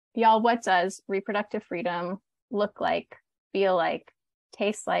Y'all, what does reproductive freedom look like, feel like,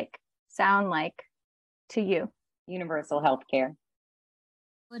 taste like, sound like to you? Universal health care.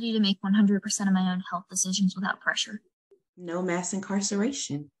 Ability to make 100% of my own health decisions without pressure. No mass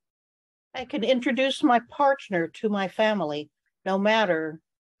incarceration. I can introduce my partner to my family, no matter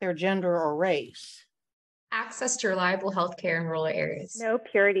their gender or race. Access to reliable health care in rural areas. No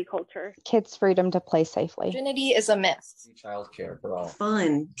purity culture. Kids' freedom to play safely. Virginity is a myth. Child care for all.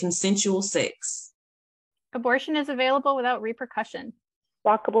 Fun, consensual sex. Abortion is available without repercussion.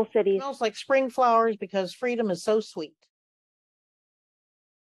 Walkable cities. It smells like spring flowers because freedom is so sweet.